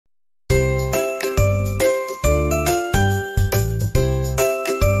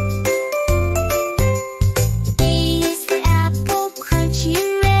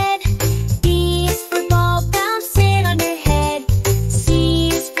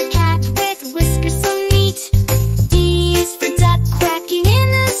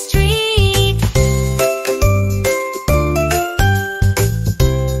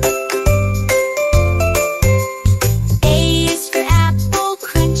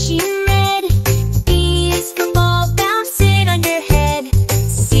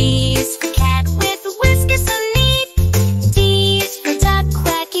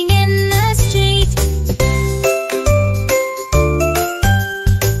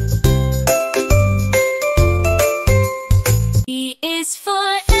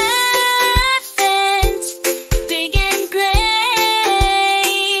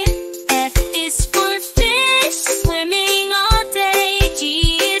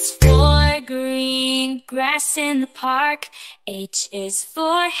grass in the park. H is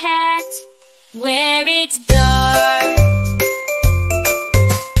for hat, where it's dark.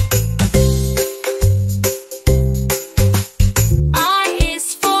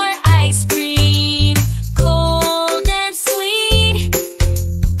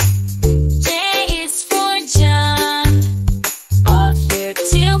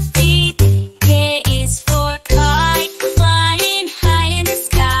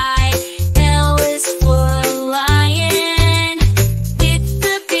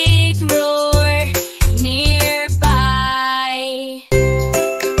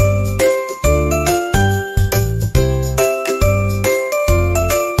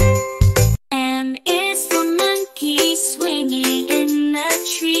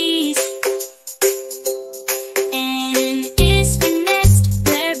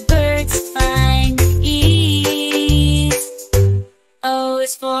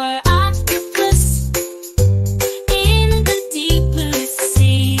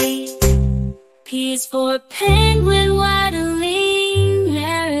 For penguin waddling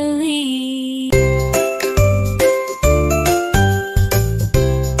merrily.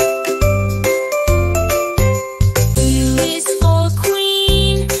 U is for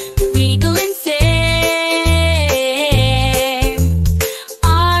queen, regal and fair.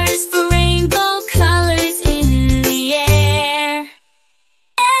 R is for rainbow colors in the air.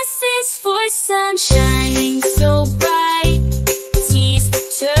 S is for sun shining so bright. T is for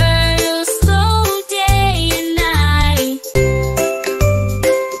turtle, slow day and night.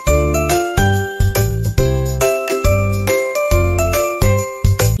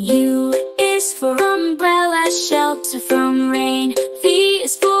 U is for umbrella, shelter from rain. V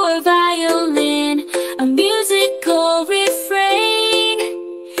is for violin, a musical refrain.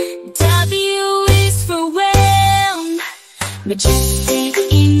 W is for whale, majestic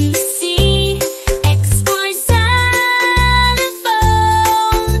in the sea. X for xylophone,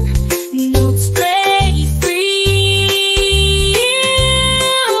 notes play free.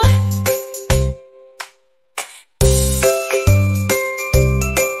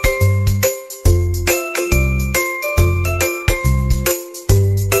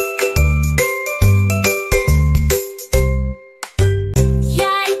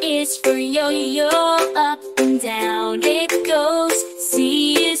 Y is for yo-yo, up and down it goes.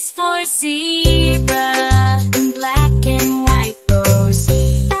 Z is for zebra, and black and white rose.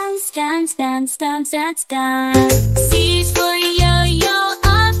 Dance, dance, dance, dance, dance, dance. C is for yo-yo,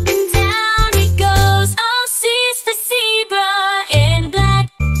 up and down it goes. Oh, C is for zebra and black.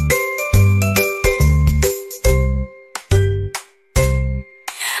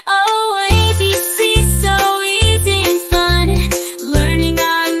 Oh, ABC, so easy and fun. Learning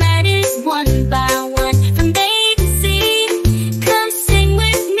our letters one by one, from A to Z. Come sing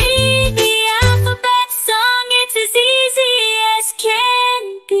with me the alphabet song. It's as easy as can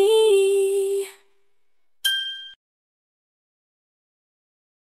be.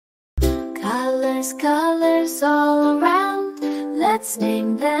 Colors, colors all around. Let's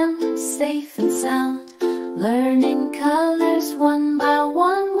name them safe and sound. Learning colors one by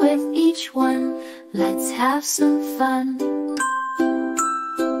one with each one. Let's have some fun.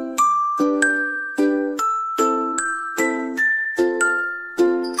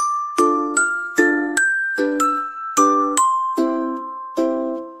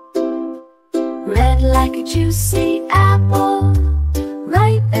 Red like a juicy apple,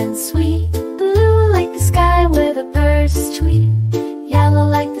 ripe and sweet. Blue like the sky where the birds tweet. Yellow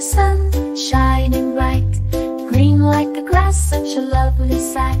like the sun, shining bright. Green like the grass, such a lovely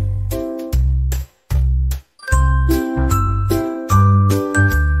sight.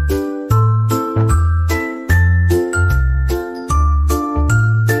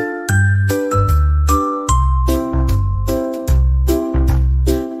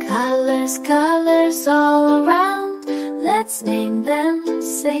 Colors, colors all around. Let's name them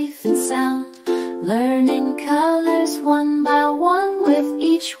safe and sound. Learning colors one by one with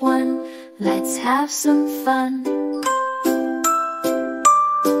each one. Let's have some fun.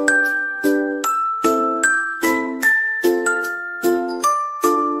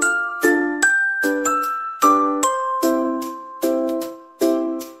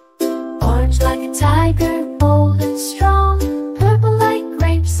 Orange like a tiger, bold and strong. Purple like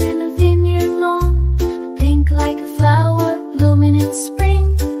grapes in a vineyard lawn. Pink like a flower, blooming in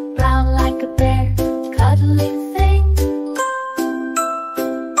spring. Brown like a bear, cuddly thing.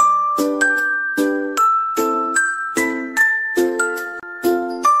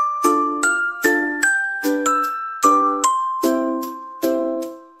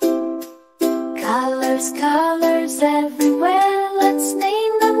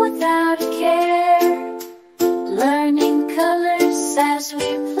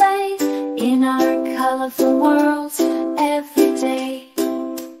 colorful world every day.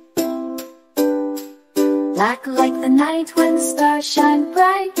 Black like the night when the stars shine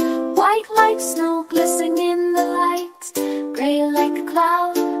bright, white like snow glistening in the light, gray like a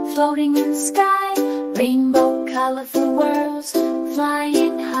cloud floating in the sky, rainbow colorful worlds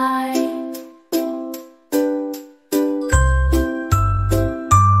flying high.